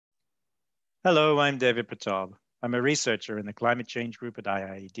Hello, I'm David Pertaub. I'm a researcher in the climate change group at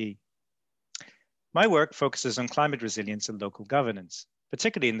IIED. My work focuses on climate resilience and local governance,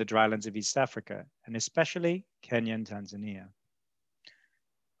 particularly in the drylands of East Africa, and especially Kenya and Tanzania.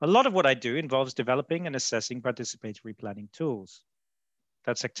 A lot of what I do involves developing and assessing participatory planning tools.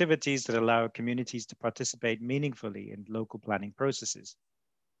 That's activities that allow communities to participate meaningfully in local planning processes.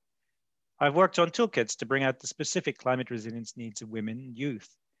 I've worked on toolkits to bring out the specific climate resilience needs of women and youth,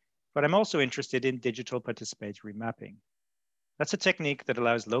 but I'm also interested in digital participatory mapping. That's a technique that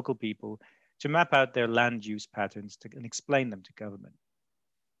allows local people to map out their land use patterns and explain them to government.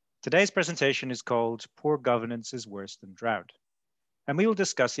 Today's presentation is called Poor Governance is Worse Than Drought, and we will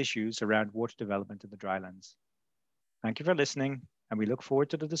discuss issues around water development in the drylands. Thank you for listening, and we look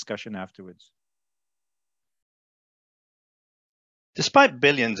forward to the discussion afterwards. Despite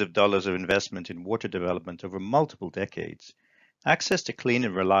billions of dollars of investment in water development over multiple decades, access to clean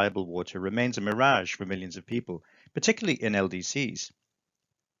and reliable water remains a mirage for millions of people, particularly in LDCs.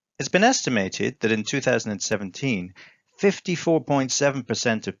 It's been estimated that in 2017,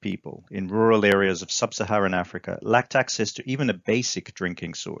 54.7% of people in rural areas of sub-Saharan Africa lacked access to even a basic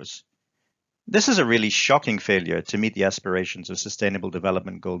drinking source. This is a really shocking failure to meet the aspirations of Sustainable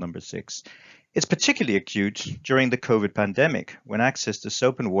Development Goal number 6. It's particularly acute during the COVID pandemic, when access to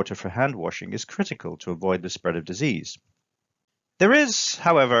soap and water for hand washing is critical to avoid the spread of disease. There is,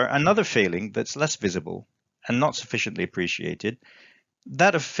 however, another failing that's less visible and not sufficiently appreciated,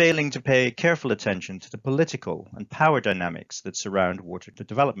 that of failing to pay careful attention to the political and power dynamics that surround water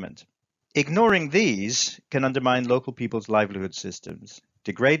development. Ignoring these can undermine local people's livelihood systems,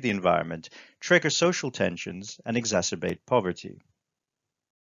 degrade the environment, trigger social tensions, and exacerbate poverty.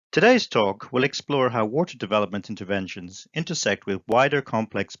 Today's talk will explore how water development interventions intersect with wider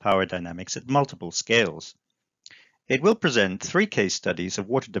complex power dynamics at multiple scales. It will present 3 case studies of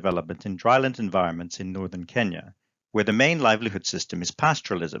water development in dryland environments in northern Kenya, where the main livelihood system is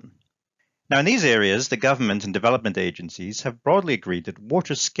pastoralism. Now, in these areas, the government and development agencies have broadly agreed that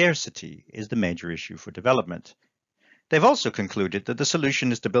water scarcity is the major issue for development. They've also concluded that the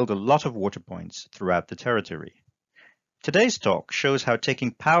solution is to build a lot of water points throughout the territory. Today's talk shows how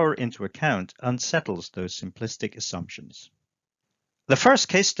taking power into account unsettles those simplistic assumptions. The first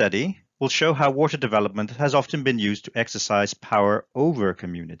case study will show how water development has often been used to exercise power over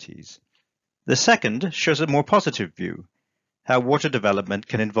communities. The second shows a more positive view, how water development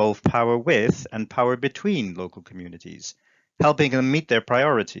can involve power with and power between local communities, helping them meet their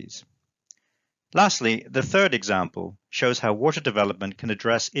priorities. Lastly, the third example shows how water development can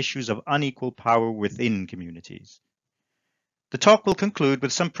address issues of unequal power within communities. The talk will conclude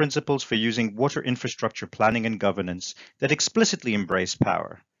with some principles for using water infrastructure planning and governance that explicitly embrace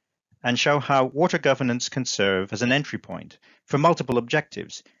power, and show how water governance can serve as an entry point for multiple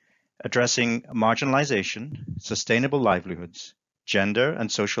objectives, addressing marginalisation, sustainable livelihoods, gender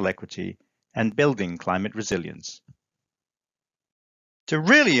and social equity, and building climate resilience. To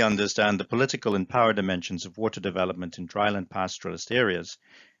really understand the political and power dimensions of water development in dryland pastoralist areas,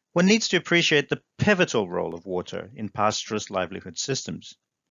 one needs to appreciate the pivotal role of water in pastoralist livelihood systems.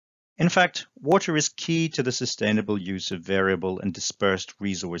 In fact, water is key to the sustainable use of variable and dispersed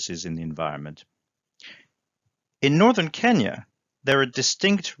resources in the environment. In northern Kenya, there are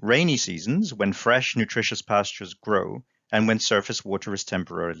distinct rainy seasons when fresh, nutritious pastures grow and when surface water is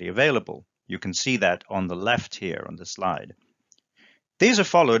temporarily available. You can see that on the left here on the slide. These are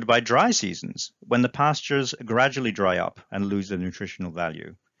followed by dry seasons when the pastures gradually dry up and lose their nutritional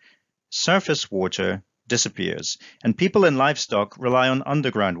value. Surface water disappears, and people and livestock rely on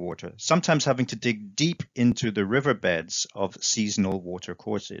underground water, sometimes having to dig deep into the riverbeds of seasonal water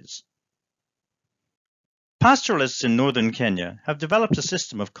courses. Pastoralists in northern Kenya have developed a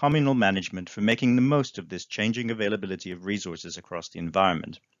system of communal management for making the most of this changing availability of resources across the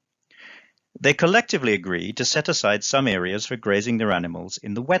environment. They collectively agree to set aside some areas for grazing their animals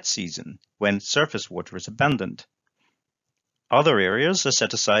in the wet season, when surface water is abundant. Other areas are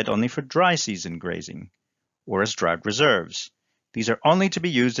set aside only for dry season grazing, or as drought reserves. These are only to be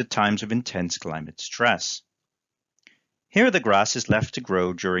used at times of intense climate stress. Here the grass is left to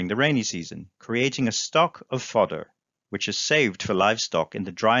grow during the rainy season, creating a stock of fodder, which is saved for livestock in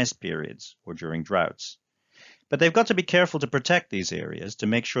the driest periods or during droughts. But they've got to be careful to protect these areas to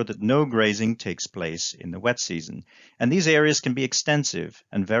make sure that no grazing takes place in the wet season, and these areas can be extensive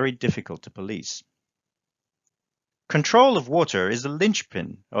and very difficult to police. Control of water is the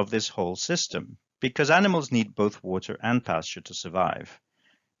linchpin of this whole system, because animals need both water and pasture to survive.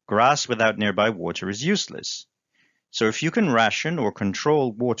 Grass without nearby water is useless. So if you can ration or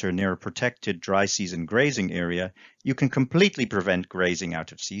control water near a protected dry season grazing area, you can completely prevent grazing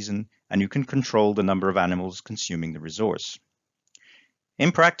out of season, and you can control the number of animals consuming the resource.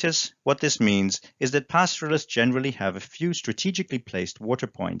 In practice, what this means is that pastoralists generally have a few strategically placed water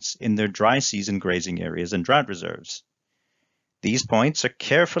points in their dry season grazing areas and drought reserves. These points are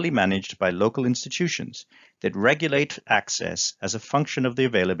carefully managed by local institutions that regulate access as a function of the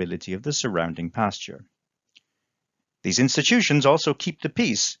availability of the surrounding pasture. These institutions also keep the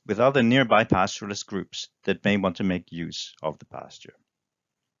peace with other nearby pastoralist groups that may want to make use of the pasture.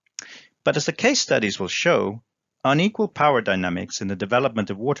 But as the case studies will show, unequal power dynamics in the development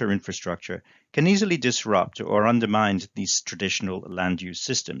of water infrastructure can easily disrupt or undermine these traditional land use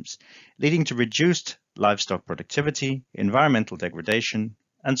systems, leading to reduced livestock productivity, environmental degradation,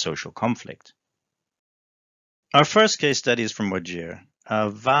 and social conflict. Our first case study is from Wajir,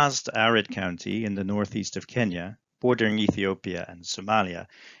 a vast arid county in the northeast of Kenya, bordering Ethiopia and Somalia.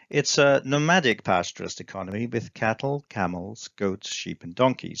 It's a nomadic pastoralist economy with cattle, camels, goats, sheep, and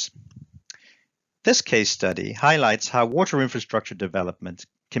donkeys. This case study highlights how water infrastructure development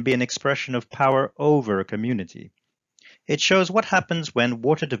can be an expression of power over a community. It shows what happens when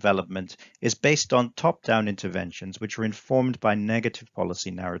water development is based on top-down interventions which are informed by negative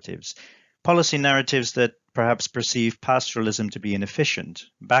policy narratives that perhaps perceive pastoralism to be inefficient,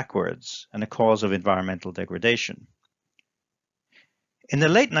 backwards, and a cause of environmental degradation. In the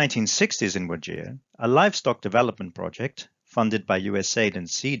late 1960s in Wajir, a livestock development project, funded by USAID and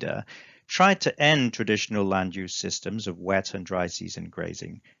CEDA, tried to end traditional land use systems of wet and dry season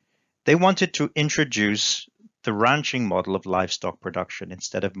grazing. They wanted to introduce the ranching model of livestock production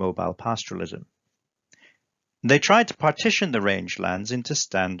instead of mobile pastoralism. They tried to partition the rangelands into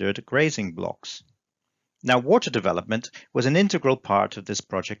standard grazing blocks. Now, water development was an integral part of this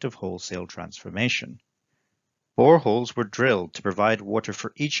project of wholesale transformation. Boreholes were drilled to provide water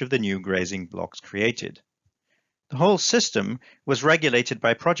for each of the new grazing blocks created. The whole system was regulated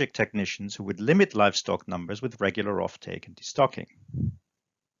by project technicians who would limit livestock numbers with regular offtake and destocking.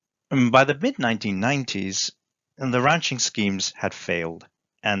 By the mid-1990s, the ranching schemes had failed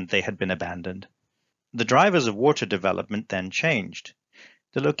and they had been abandoned. The drivers of water development then changed.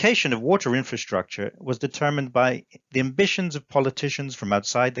 The location of water infrastructure was determined by the ambitions of politicians from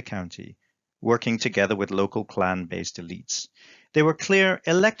outside the county, working together with local clan-based elites. There were clear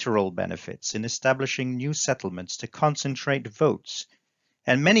electoral benefits in establishing new settlements to concentrate votes,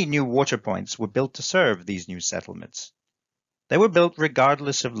 and many new water points were built to serve these new settlements. They were built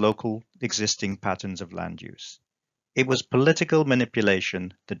regardless of local existing patterns of land use. It was political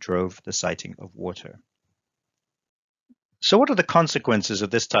manipulation that drove the siting of water. So what are the consequences of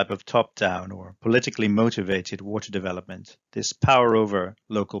this type of top-down or politically motivated water development, this power over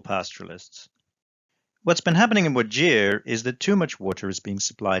local pastoralists? What's been happening in Wajir is that too much water is being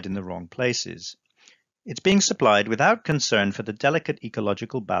supplied in the wrong places. It's being supplied without concern for the delicate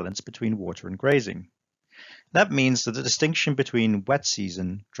ecological balance between water and grazing. That means that the distinction between wet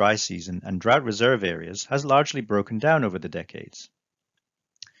season, dry season, and drought reserve areas has largely broken down over the decades.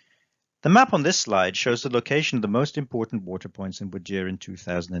 The map on this slide shows the location of the most important water points in Wajir in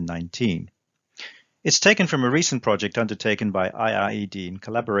 2019. It's taken from a recent project undertaken by IIED in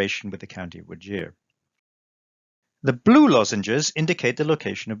collaboration with the County of Wajir. The blue lozenges indicate the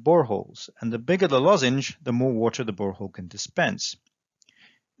location of boreholes, and the bigger the lozenge, the more water the borehole can dispense.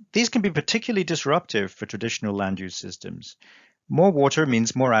 These can be particularly disruptive for traditional land use systems. More water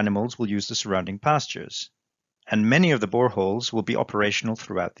means more animals will use the surrounding pastures, and many of the boreholes will be operational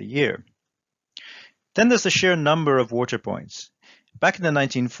throughout the year. Then there's the sheer number of water points. Back in the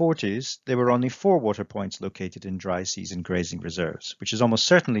 1940s, there were only 4 water points located in dry season grazing reserves, which is almost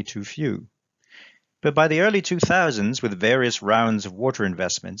certainly too few. But by the early 2000s, with various rounds of water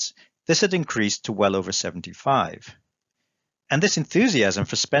investments, this had increased to well over 75. And this enthusiasm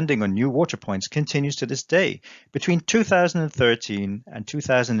for spending on new water points continues to this day. Between 2013 and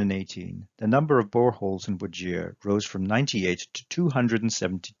 2018, the number of boreholes in Wajir rose from 98 to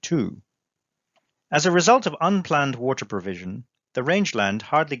 272. As a result of unplanned water provision, the rangeland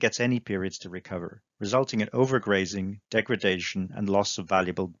hardly gets any periods to recover, resulting in overgrazing, degradation, and loss of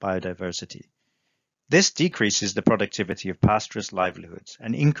valuable biodiversity. This decreases the productivity of pastoralist livelihoods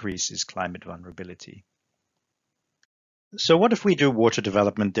and increases climate vulnerability. So what if we do water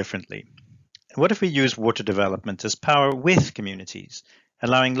development differently? What if we use water development as power with communities,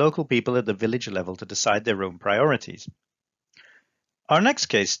 allowing local people at the village level to decide their own priorities? Our next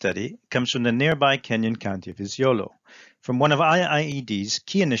case study comes from the nearby Kenyan county of Isiolo, from one of IIED's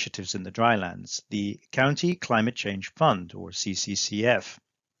key initiatives in the drylands, the County Climate Change Fund, or CCCF.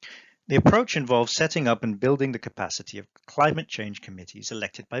 The approach involves setting up and building the capacity of climate change committees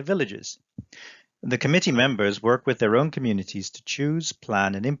elected by villagers. The committee members work with their own communities to choose,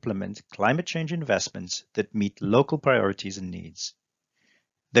 plan, and implement climate change investments that meet local priorities and needs.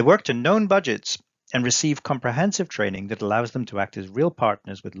 They work to known budgets and receive comprehensive training that allows them to act as real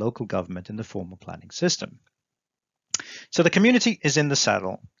partners with local government in the formal planning system. So the community is in the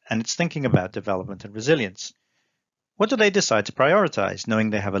saddle, and it's thinking about development and resilience. What do they decide to prioritize, knowing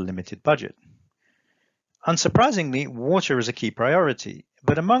they have a limited budget? Unsurprisingly, water is a key priority,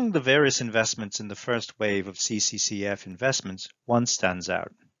 but among the various investments in the first wave of CCCF investments, one stands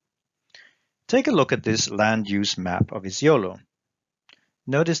out. Take a look at this land use map of Isiolo.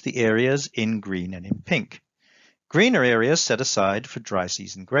 Notice the areas in green and in pink. Green are areas set aside for dry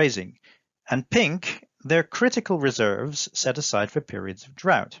season grazing, and pink, they're critical reserves set aside for periods of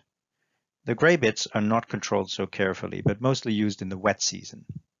drought. The grey bits are not controlled so carefully, but mostly used in the wet season.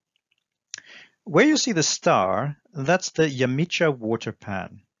 Where you see the star, that's the Yamicha water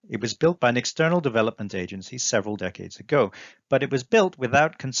pan. It was built by an external development agency several decades ago, but it was built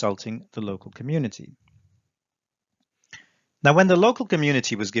without consulting the local community. Now, when the local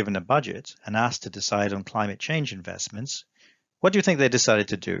community was given a budget and asked to decide on climate change investments, what do you think they decided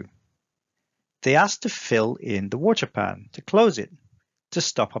to do? They asked to fill in the water pan, to close it, to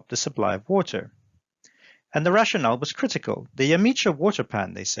stop up the supply of water. And the rationale was critical. The Yamicha water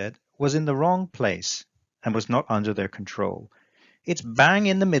pan, they said, was in the wrong place and was not under their control. It's bang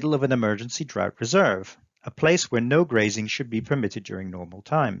in the middle of an emergency drought reserve, a place where no grazing should be permitted during normal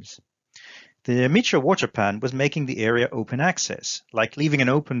times. The Yamicha water pan was making the area open access, like leaving an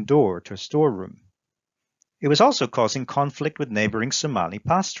open door to a storeroom. It was also causing conflict with neighboring Somali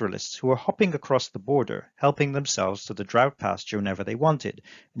pastoralists who were hopping across the border, helping themselves to the drought pasture whenever they wanted,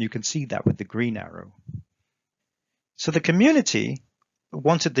 and you can see that with the green arrow. So the community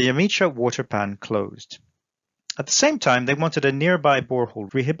wanted the Yamicha water pan closed. At the same time, they wanted a nearby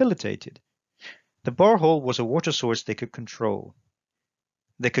borehole rehabilitated. The borehole was a water source they could control.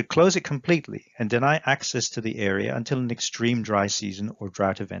 They could close it completely and deny access to the area until an extreme dry season or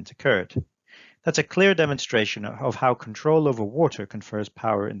drought event occurred. That's a clear demonstration of how control over water confers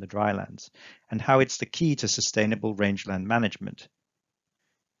power in the drylands, and how it's the key to sustainable rangeland management.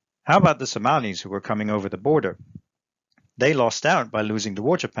 How about the Somalis who were coming over the border? They lost out by losing the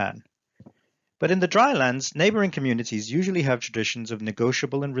water pan. But in the drylands, neighboring communities usually have traditions of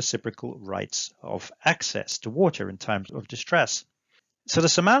negotiable and reciprocal rights of access to water in times of distress. So the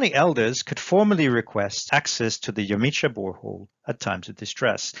Somali elders could formally request access to the Yamicha borehole at times of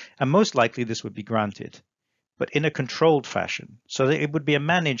distress, and most likely this would be granted, but in a controlled fashion, so that it would be a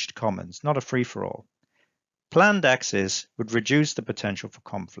managed commons, not a free-for-all. Planned access would reduce the potential for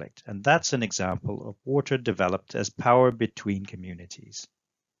conflict, and that's an example of water developed as power between communities.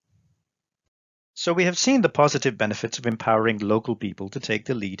 So we have seen the positive benefits of empowering local people to take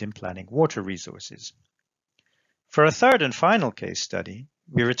the lead in planning water resources. For a third and final case study,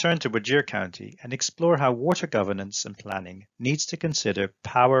 we return to Wajir County and explore how water governance and planning needs to consider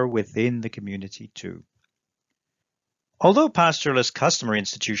power within the community too. Although pastoralist customary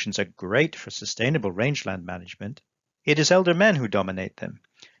institutions are great for sustainable rangeland management, it is elder men who dominate them,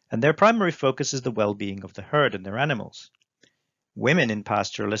 and their primary focus is the well-being of the herd and their animals. Women in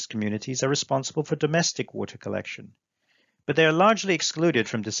pastoralist communities are responsible for domestic water collection, but they are largely excluded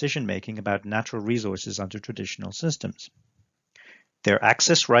from decision-making about natural resources under traditional systems. Their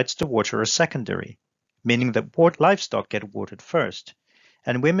access rights to water are secondary, meaning that livestock get watered first,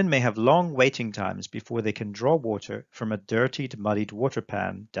 and women may have long waiting times before they can draw water from a dirtied, muddied water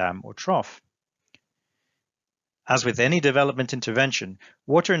pan, dam, or trough. As with any development intervention,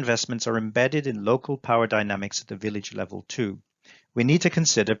 water investments are embedded in local power dynamics at the village level too. We need to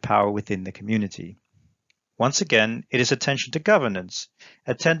consider power within the community. Once again, it is attention to governance,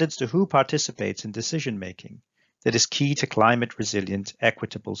 attendance to who participates in decision-making, that is key to climate-resilient,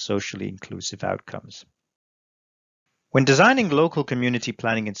 equitable, socially inclusive outcomes. When designing local community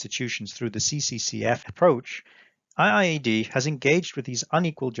planning institutions through the CCCF approach, IIED has engaged with these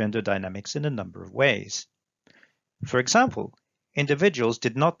unequal gender dynamics in a number of ways. For example, individuals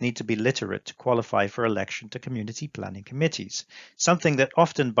did not need to be literate to qualify for election to community planning committees, something that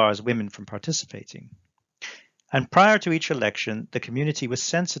often bars women from participating. And prior to each election, the community was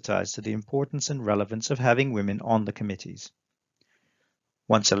sensitized to the importance and relevance of having women on the committees.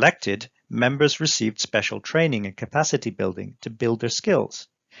 Once elected, members received special training and capacity building to build their skills.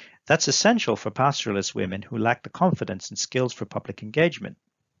 That's essential for pastoralist women who lack the confidence and skills for public engagement.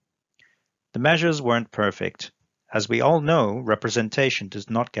 The measures weren't perfect. As we all know, representation does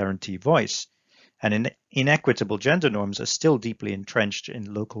not guarantee voice, and inequitable gender norms are still deeply entrenched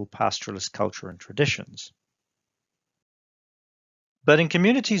in local pastoralist culture and traditions. But in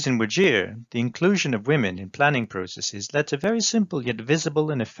communities in Wajir, the inclusion of women in planning processes led to very simple yet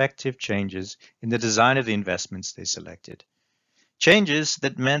visible and effective changes in the design of the investments they selected. Changes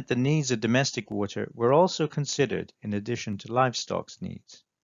that meant the needs of domestic water were also considered in addition to livestock's needs.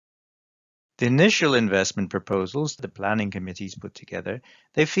 The initial investment proposals the planning committees put together,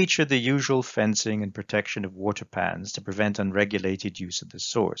 they featured the usual fencing and protection of water pans to prevent unregulated use of the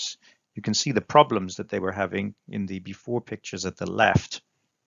source. You can see the problems that they were having in the before pictures at the left.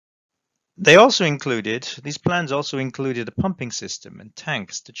 These plans also included a pumping system and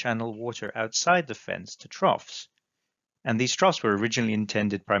tanks to channel water outside the fence to troughs. And these troughs were originally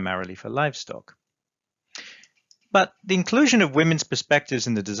intended primarily for livestock. But the inclusion of women's perspectives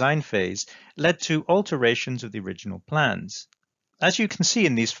in the design phase led to alterations of the original plans. As you can see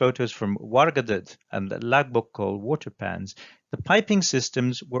in these photos from Wargadad and the Lagbokol water pans, the piping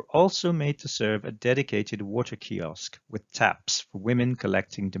systems were also made to serve a dedicated water kiosk with taps for women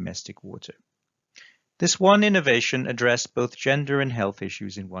collecting domestic water. This one innovation addressed both gender and health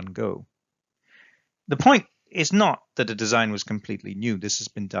issues in one go. The point is not that the design was completely new. This has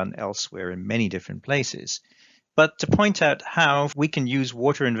been done elsewhere in many different places. But to point out how we can use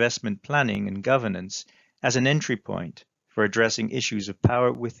water investment planning and governance as an entry point for addressing issues of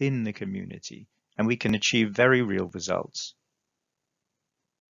power within the community, and we can achieve very real results.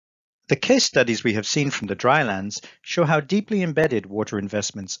 The case studies we have seen from the drylands show how deeply embedded water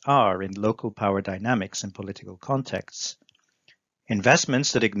investments are in local power dynamics and political contexts.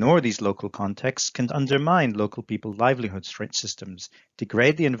 Investments that ignore these local contexts can undermine local people's livelihood systems,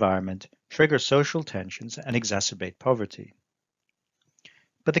 degrade the environment, trigger social tensions, and exacerbate poverty.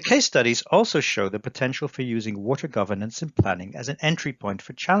 But the case studies also show the potential for using water governance and planning as an entry point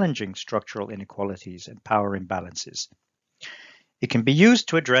for challenging structural inequalities and power imbalances. It can be used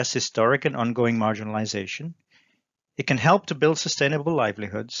to address historic and ongoing marginalisation. It can help to build sustainable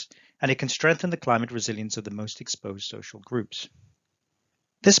livelihoods, and it can strengthen the climate resilience of the most exposed social groups.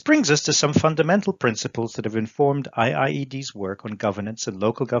 This brings us to some fundamental principles that have informed IIED's work on governance and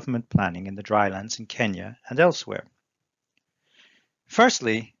local government planning in the drylands in Kenya and elsewhere.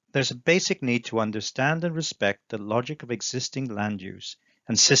 Firstly, there's a basic need to understand and respect the logic of existing land use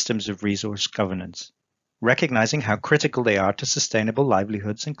and systems of resource governance, recognizing how critical they are to sustainable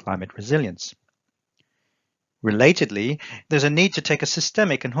livelihoods and climate resilience. Relatedly, there's a need to take a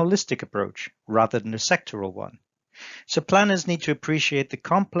systemic and holistic approach rather than a sectoral one. So planners need to appreciate the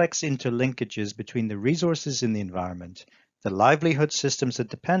complex interlinkages between the resources in the environment, the livelihood systems that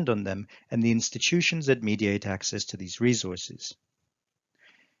depend on them, and the institutions that mediate access to these resources.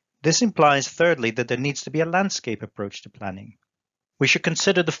 This implies, thirdly, that there needs to be a landscape approach to planning. We should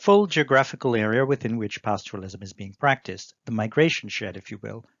consider the full geographical area within which pastoralism is being practiced, the migration shed, if you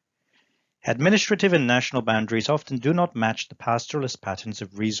will. Administrative and national boundaries often do not match the pastoralist patterns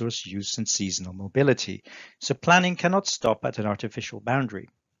of resource use and seasonal mobility, so planning cannot stop at an artificial boundary.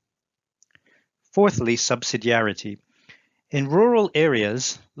 Fourthly, subsidiarity. In rural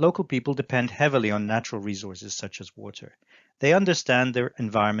areas, local people depend heavily on natural resources such as water. They understand their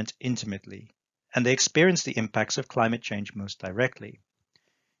environment intimately, and they experience the impacts of climate change most directly.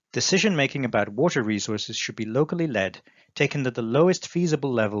 Decision-making about water resources should be locally led, taken at the lowest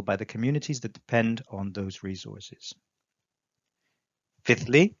feasible level by the communities that depend on those resources.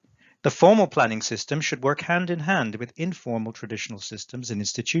 Fifthly, the formal planning system should work hand in hand with informal traditional systems and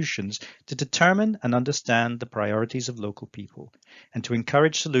institutions to determine and understand the priorities of local people and to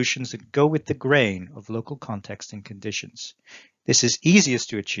encourage solutions that go with the grain of local context and conditions. This is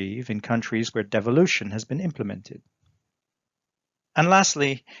easiest to achieve in countries where devolution has been implemented. And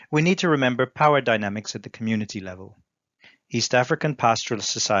lastly, we need to remember power dynamics at the community level. East African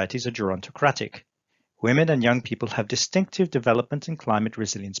pastoralist societies are gerontocratic. Women and young people have distinctive development and climate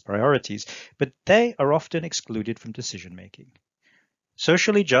resilience priorities, but they are often excluded from decision-making.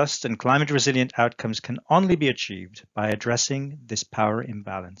 Socially just and climate resilient outcomes can only be achieved by addressing this power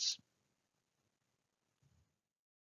imbalance.